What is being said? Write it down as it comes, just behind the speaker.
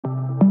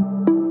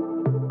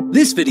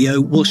This video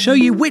will show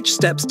you which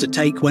steps to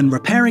take when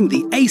repairing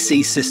the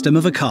AC system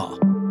of a car.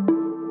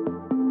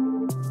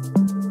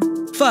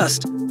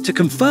 First, to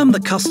confirm the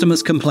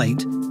customer's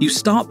complaint, you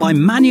start by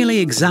manually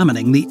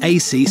examining the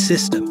AC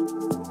system.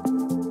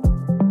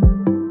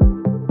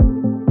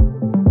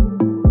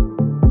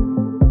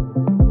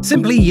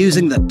 Simply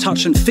using the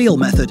touch and feel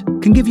method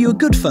can give you a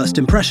good first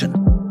impression.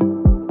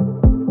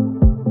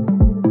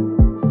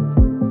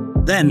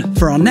 Then,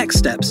 for our next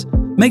steps,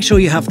 make sure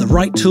you have the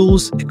right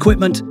tools,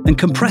 equipment, and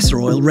compressor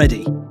oil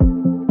ready.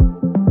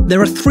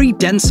 There are 3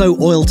 DENSO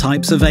oil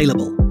types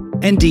available.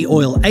 ND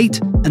Oil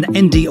 8 and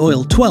ND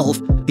Oil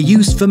 12 are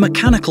used for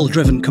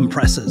mechanical-driven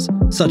compressors,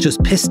 such as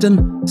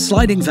piston,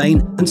 sliding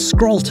vane, and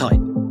scroll type.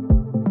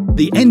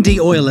 The ND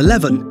Oil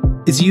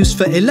 11 is used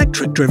for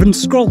electric-driven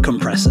scroll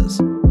compressors.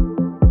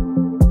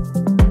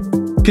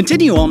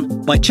 Continue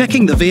on by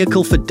checking the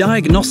vehicle for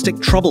diagnostic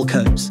trouble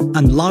codes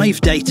and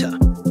live data.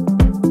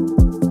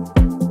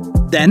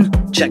 Then,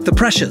 check the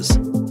pressures.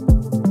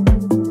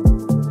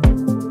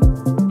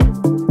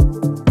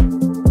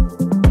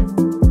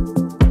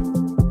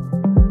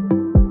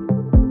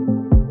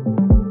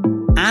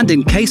 And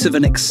in case of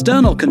an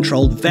external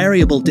controlled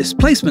variable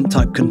displacement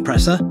type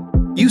compressor,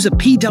 use a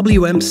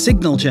PWM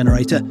signal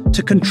generator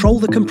to control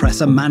the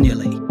compressor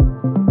manually.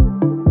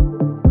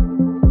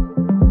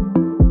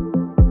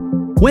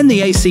 When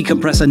the AC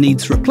compressor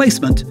needs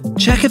replacement,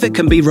 check if it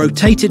can be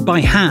rotated by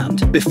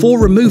hand before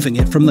removing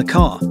it from the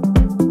car.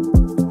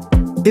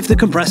 If the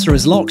compressor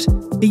is locked,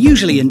 it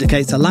usually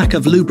indicates a lack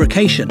of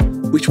lubrication,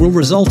 which will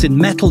result in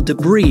metal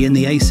debris in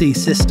the AC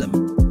system.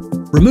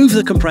 Remove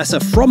the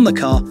compressor from the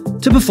car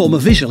to perform a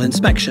visual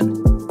inspection.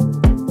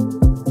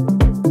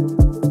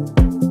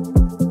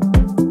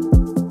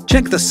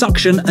 Check the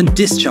suction and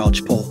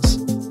discharge ports.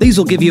 These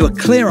will give you a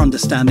clear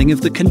understanding of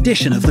the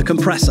condition of the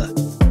compressor.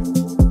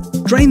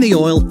 Drain the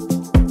oil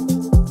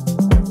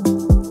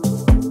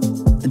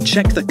and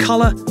check the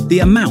color, the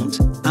amount,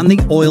 and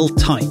the oil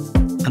type,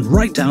 and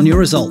write down your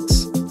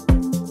results.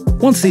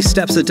 Once these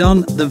steps are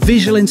done, the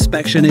visual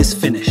inspection is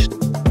finished,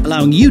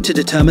 allowing you to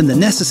determine the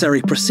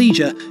necessary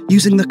procedure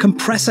using the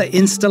compressor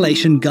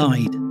installation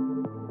guide.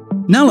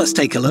 Now let's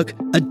take a look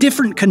at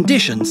different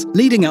conditions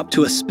leading up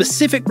to a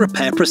specific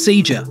repair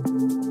procedure.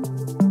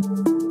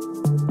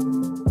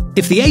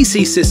 If the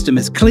AC system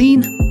is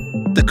clean,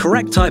 the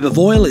correct type of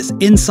oil is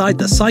inside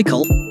the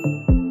cycle,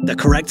 the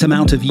correct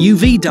amount of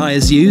UV dye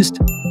is used,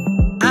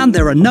 and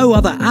there are no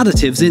other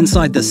additives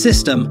inside the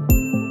system,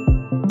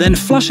 then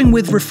flushing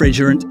with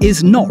refrigerant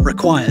is not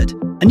required,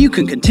 and you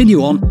can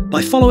continue on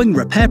by following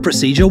repair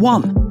procedure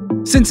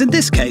 1. Since in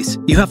this case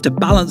you have to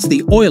balance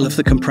the oil of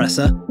the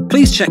compressor,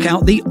 please check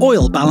out the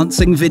oil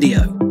balancing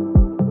video.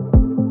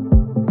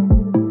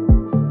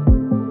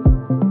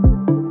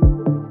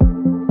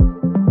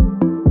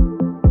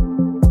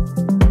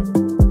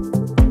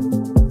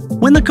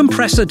 When the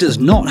compressor does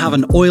not have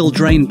an oil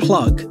drain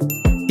plug,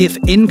 if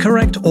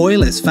incorrect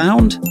oil is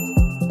found,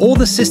 or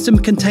the system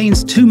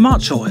contains too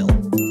much oil,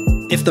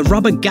 if the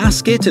rubber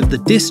gasket of the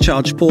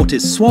discharge port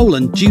is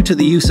swollen due to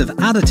the use of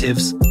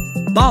additives,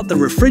 but the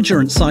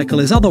refrigerant cycle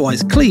is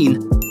otherwise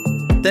clean,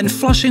 then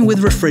flushing with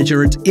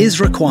refrigerant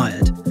is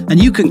required,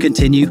 and you can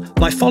continue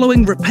by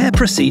following repair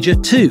procedure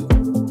 2.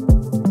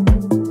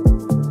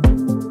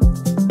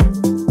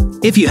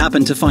 If you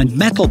happen to find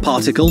metal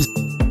particles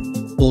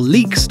or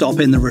leak stop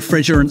in the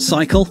refrigerant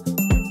cycle,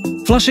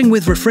 flushing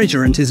with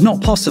refrigerant is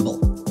not possible.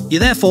 You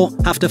therefore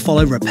have to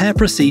follow repair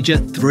procedure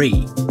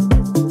 3.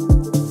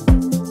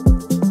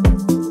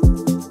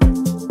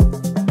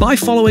 By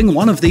following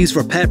one of these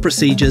repair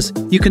procedures,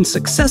 you can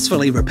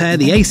successfully repair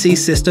the AC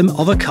system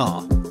of a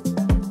car.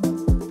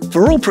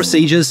 For all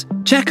procedures,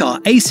 check our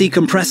AC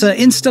compressor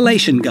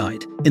installation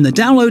guide in the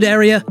download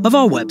area of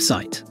our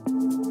website.